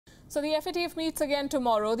So the FATF meets again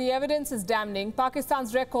tomorrow. The evidence is damning.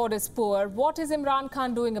 Pakistan's record is poor. What is Imran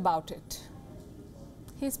Khan doing about it?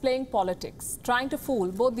 He's playing politics, trying to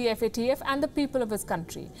fool both the FATF and the people of his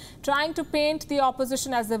country, trying to paint the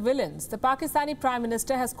opposition as the villains. The Pakistani Prime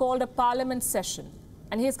Minister has called a parliament session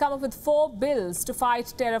and he has come up with 4 bills to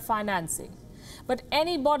fight terror financing. But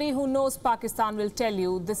anybody who knows Pakistan will tell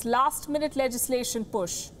you this last-minute legislation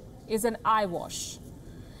push is an eyewash.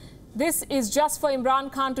 This is just for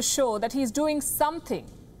Imran Khan to show that he's doing something,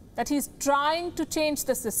 that he's trying to change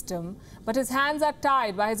the system, but his hands are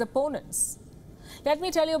tied by his opponents. Let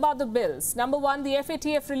me tell you about the bills. Number 1, the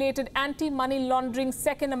FATF-related Anti-Money Laundering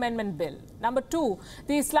Second Amendment Bill. Number 2,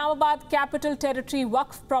 the Islamabad Capital Territory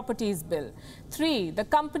Waqf Properties Bill. 3, the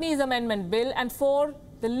Companies Amendment Bill. And 4,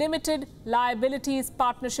 the Limited Liabilities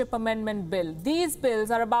Partnership Amendment Bill. These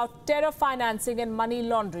bills are about terror financing and money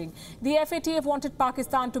laundering. The FATF wanted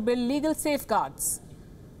Pakistan to build legal safeguards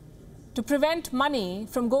to prevent money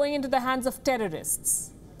from going into the hands of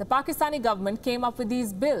terrorists. The Pakistani government came up with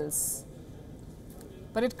these bills,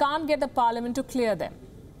 but it can't get the parliament to clear them.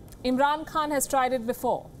 Imran Khan has tried it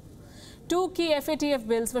before. 2 key FATF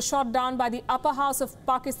bills were shot down by the upper house of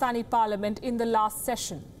Pakistani parliament in the last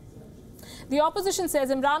session. The opposition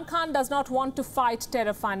says Imran Khan does not want to fight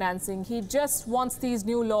terror financing. He just wants these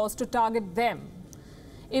new laws to target them.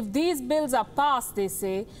 If these bills are passed, they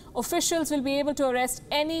say, officials will be able to arrest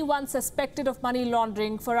anyone suspected of money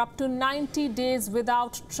laundering for up to 90 days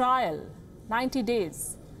without trial. 90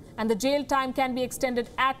 days. And the jail time can be extended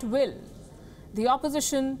at will. The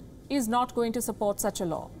opposition is not going to support such a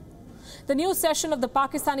law. The new session of the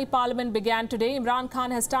Pakistani parliament began today. Imran Khan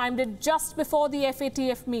has timed it just before the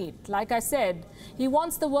FATF meet. Like I said, he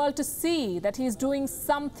wants the world to see that he is doing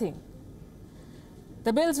something.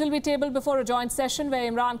 The bills will be tabled before a joint session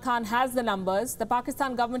where Imran Khan has the numbers. The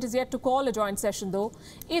Pakistan government is yet to call a joint session though.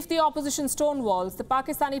 If the opposition stonewalls, the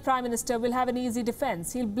Pakistani Prime Minister will have an easy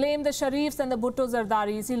defense. He'll blame the Sharifs and the Bhutto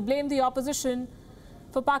Zardaris. He'll blame the opposition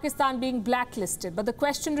for Pakistan being blacklisted. But the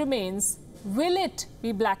question remains, will it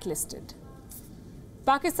be blacklisted?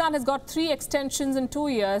 Pakistan has got 3 extensions in 2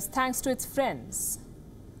 years thanks to its friends.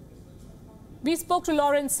 We spoke to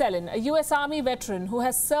Lawrence Sellin, a US Army veteran who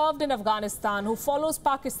has served in Afghanistan, who follows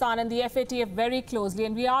Pakistan and the FATF very closely.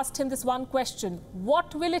 And we asked him this one question: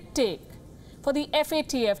 what will it take for the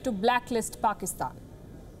FATF to blacklist Pakistan?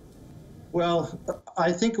 Well,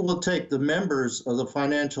 I think it will take the members of the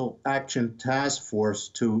Financial Action Task Force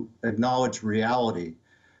to acknowledge reality.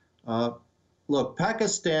 Look,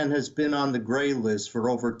 Pakistan has been on the gray list for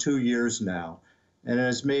over 2 years now and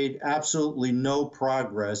has made absolutely no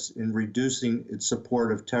progress in reducing its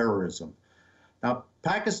support of terrorism. Now,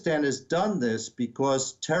 Pakistan has done this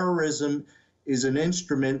because terrorism is an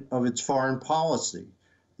instrument of its foreign policy.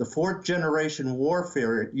 The 4th generation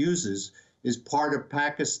warfare it uses is part of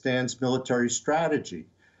Pakistan's military strategy.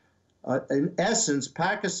 In essence,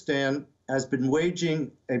 Pakistan has been waging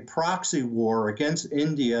a proxy war against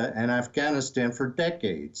India and Afghanistan for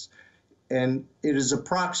decades. And it is a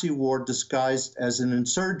proxy war disguised as an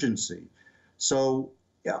insurgency. So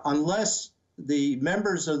unless the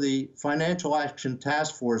members of the Financial Action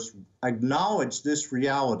Task Force acknowledge this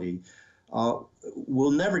reality,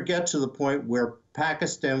 we'll never get to the point where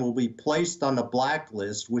Pakistan will be placed on the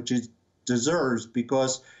blacklist, which it deserves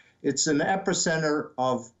because it's an epicenter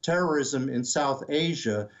of terrorism in South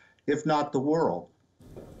Asia, if not the world.